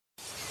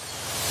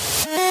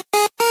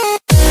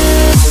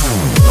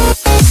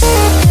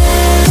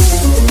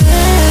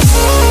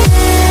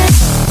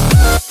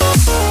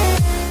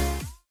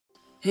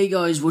Hey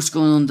guys, what's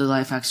going on?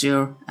 TheLifeHax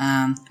here.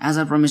 As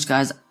I promised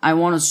guys, I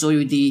want to show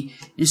you the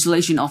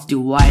installation of the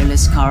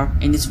wireless car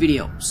in this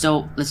video.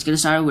 So let's get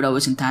started without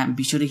wasting time.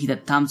 Be sure to hit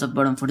that thumbs up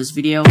button for this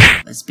video.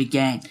 Let's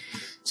begin.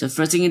 So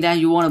first thing is that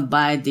you want to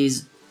buy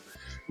this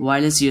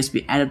wireless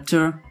USB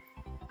adapter,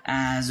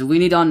 as we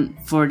need on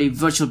for the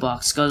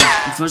Virtualbox, because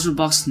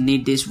Virtualbox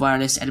need this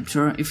wireless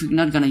adapter. If you're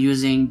not gonna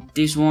using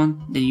this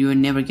one, then you will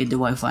never get the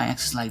Wi-Fi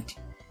access like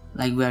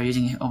we are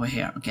using it over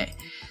here. Okay,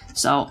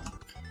 so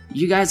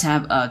you guys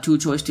have two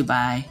choices to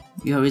buy.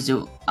 Here is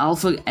the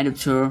Alfa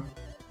adapter.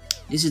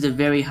 This is a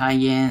very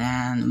high-end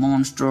and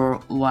monster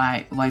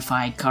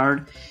Wi-Fi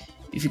card.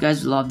 If you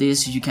guys love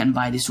this, you can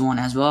buy this one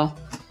as well.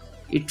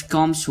 It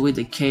comes with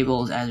the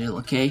cables as well.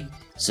 Okay,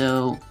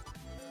 so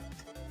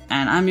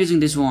and I'm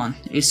using this one.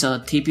 It's a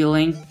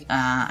TP-Link.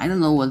 I don't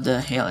know what the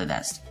hell it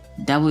is.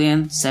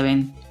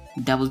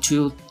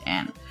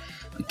 WN722N.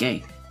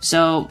 Okay,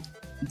 so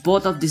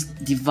both of this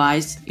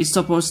device, it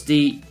supports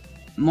the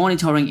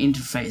monitoring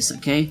interface.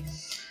 Okay,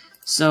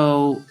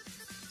 so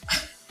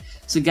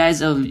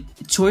guys,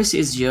 choice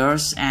is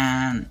yours,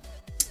 and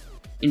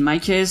in my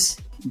case,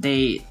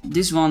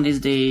 this one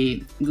is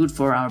the good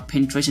for our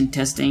penetration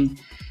testing,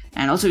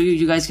 and also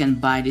you guys can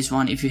buy this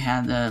one if you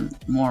have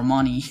more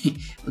money.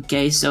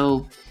 Okay,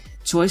 so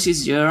choice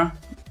is yours,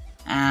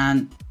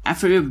 and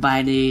after you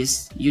buy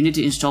this, you need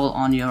to install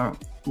on your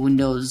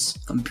Windows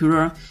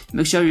computer.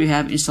 Make sure you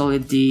have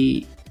installed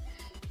the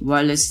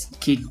wireless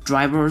kit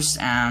drivers,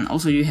 and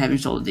also you have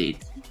installed it.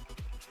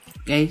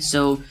 Okay,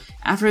 so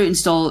after you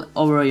install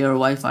over your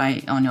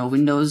Wi-Fi on your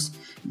Windows,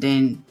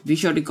 then be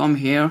sure to come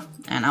here,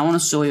 and I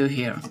want to show you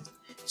here.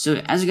 So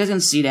as you guys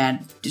can see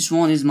that this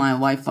one is my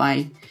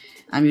Wi-Fi.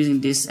 I'm using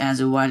this as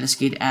a wireless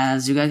kit.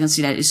 As you guys can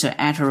see that it's an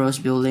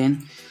Atheros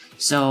built-in.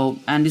 So,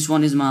 and this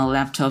one is my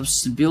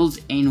laptop's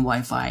built-in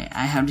Wi-Fi.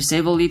 I have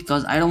disabled it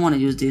because I don't want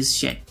to use this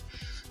shit.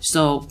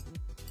 So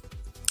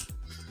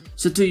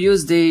to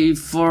use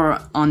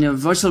on your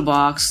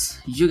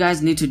Virtualbox, you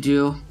guys need to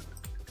do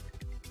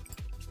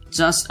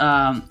just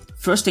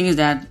first thing is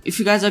that if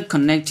you guys are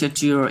connected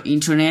to your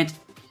internet,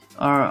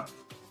 or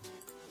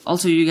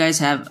also you guys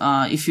have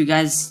if you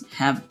guys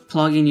have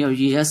plugged in your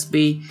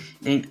USB,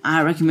 then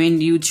I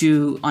recommend you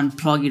to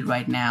unplug it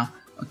right now.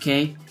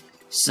 Okay,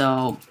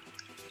 so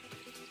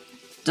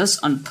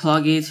just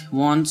unplug it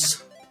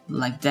once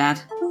like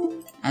that.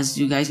 As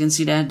you guys can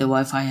see that the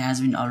Wi-Fi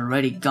has been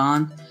already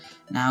gone.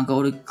 Now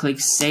go to click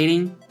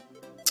setting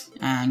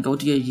and go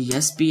to your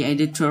USB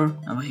adapter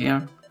over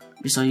here.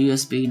 It's a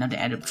USB, not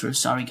the adapter,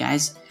 sorry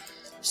guys.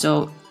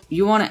 So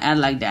you want to add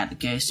like that.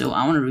 Okay, so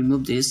I want to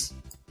remove this.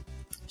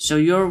 So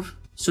your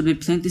should be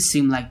plenty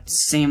same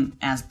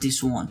as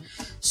this one.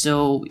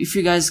 So if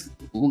you guys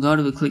will go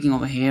to be clicking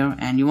over here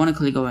and you want to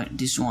click over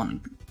this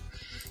one,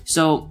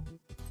 so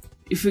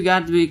if you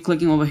got to be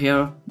clicking over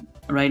here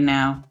right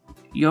now,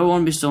 your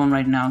won't be shown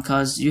right now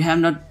because you have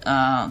not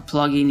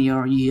plugged in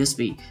your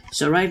USB.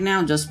 So right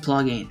now just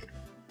plug in.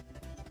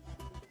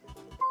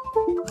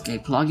 Okay,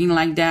 plug in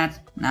like that.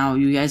 Now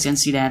you guys can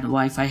see that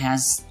Wi-Fi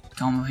has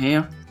come over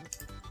here,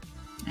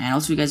 and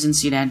also you guys can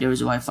see that there is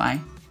Wi-Fi.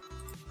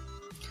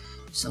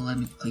 So let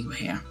me click over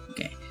here.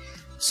 Okay,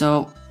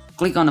 so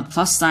click on the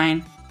plus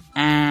sign,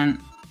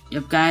 and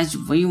yep guys,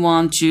 we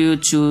want to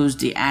choose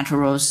the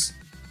Atheros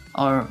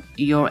or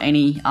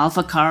any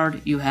Alfa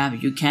card you have.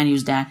 You can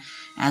use that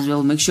as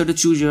well. Make sure to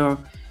choose your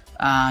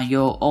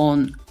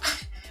own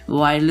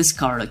wireless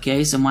card.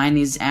 Okay, so mine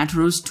is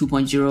Atheros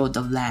 2.0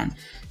 the LAN.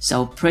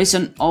 So press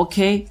on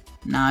OK.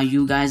 Now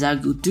you guys are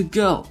good to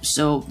go.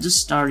 So just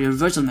start your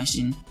virtual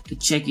machine to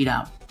check it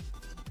out.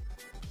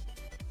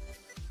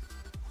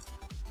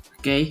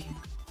 Okay,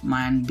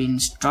 mine being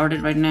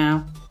started right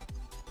now,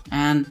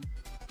 and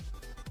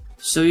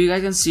so you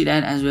guys can see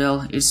that as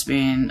well, it's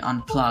been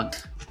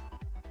unplugged,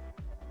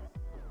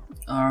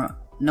 or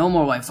no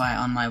more Wi-Fi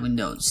on my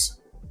Windows.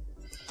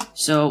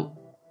 So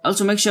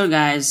also make sure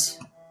guys,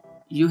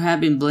 you have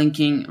been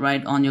blinking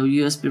right on your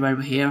USB right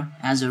over here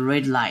as a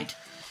red light.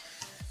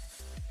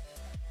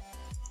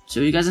 So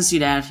you guys can see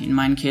that in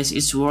my case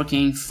it's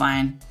working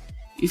fine.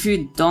 If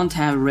you don't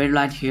have red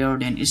light here,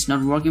 then it's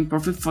not working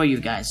perfect for you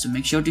guys. So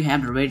make sure to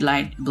have the red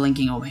light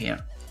blinking over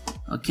here.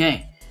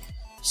 Okay,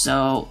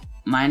 so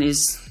mine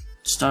is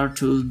start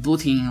to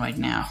booting right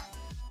now.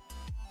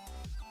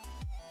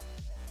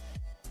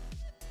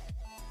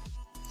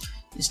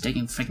 It's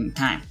taking freaking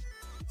time.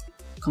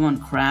 Come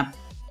on, crap.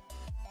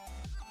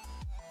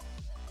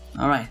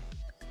 Alright.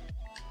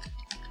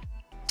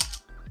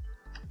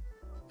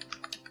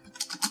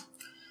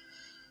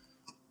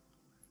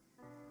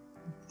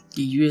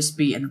 The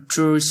USB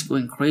adapter is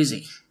going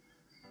crazy.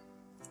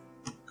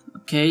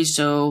 Okay,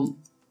 so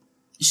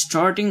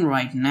starting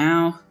right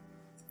now.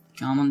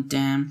 Come on,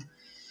 damn.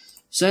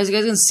 So as you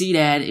guys can see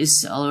that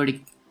it's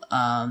already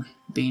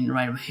being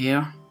right over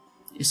here.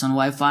 It's on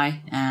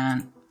Wi-Fi,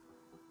 and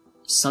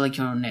select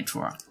your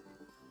network.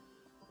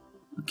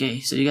 Okay,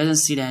 so you guys can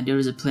see that there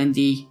is a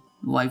plenty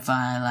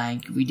Wi-Fi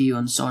like video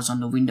and source on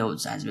the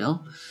Windows as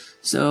well.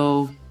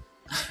 So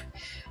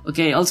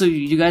Okay, also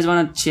you guys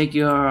want to check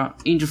your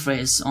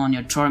interface on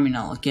your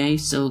terminal. Okay,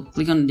 so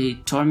click on the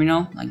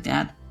terminal like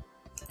that.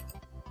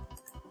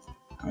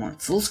 I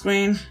want full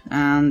screen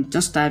and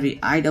just type the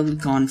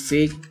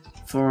iwconfig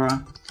for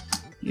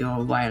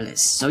your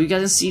wireless. So you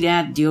guys can see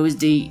that there is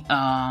the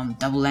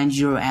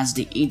 $0 as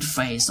the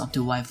interface of the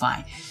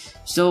Wi-Fi.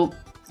 So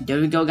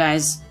there we go,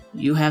 guys.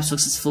 You have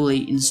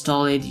successfully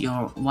installed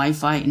your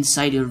Wi-Fi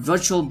inside your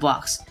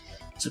VirtualBox.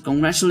 So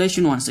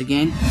congratulations once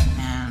again.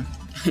 And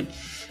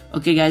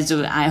okay, guys.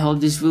 So I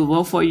hope this will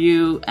work for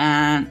you.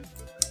 And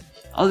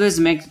always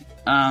make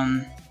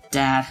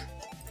that.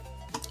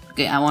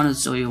 Okay, I want to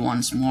show you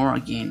once more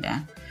again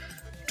that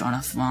turn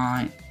off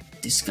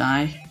this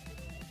guy.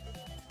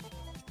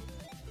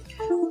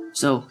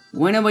 So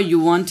whenever you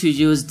want to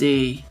use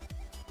the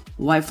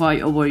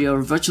Wi-Fi over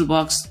your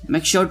VirtualBox,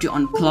 make sure to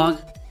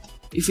unplug.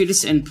 If it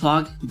is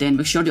unplugged, then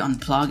make sure to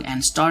unplug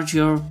and start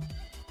your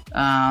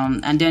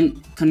and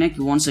then connect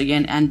once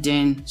again and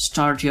then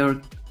start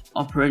your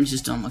operating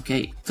system.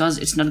 Okay, because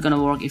it's not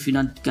gonna work if you're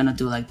not gonna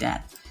do like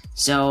that.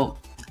 So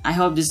I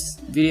hope this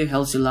video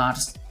helps you a lot.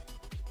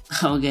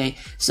 Okay,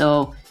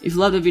 so if you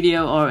love the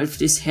video or if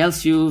this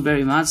helps you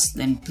very much,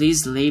 then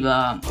please leave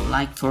a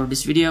like for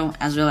this video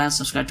as well as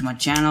subscribe to my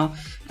channel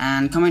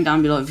and comment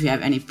down below if you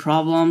have any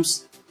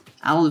problems.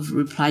 I'll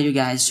reply you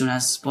guys as soon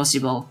as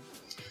possible.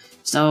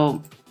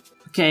 So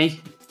okay,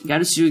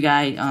 gotta see you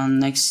guys on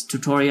next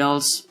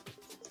tutorials.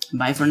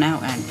 Bye for now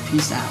and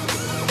peace out.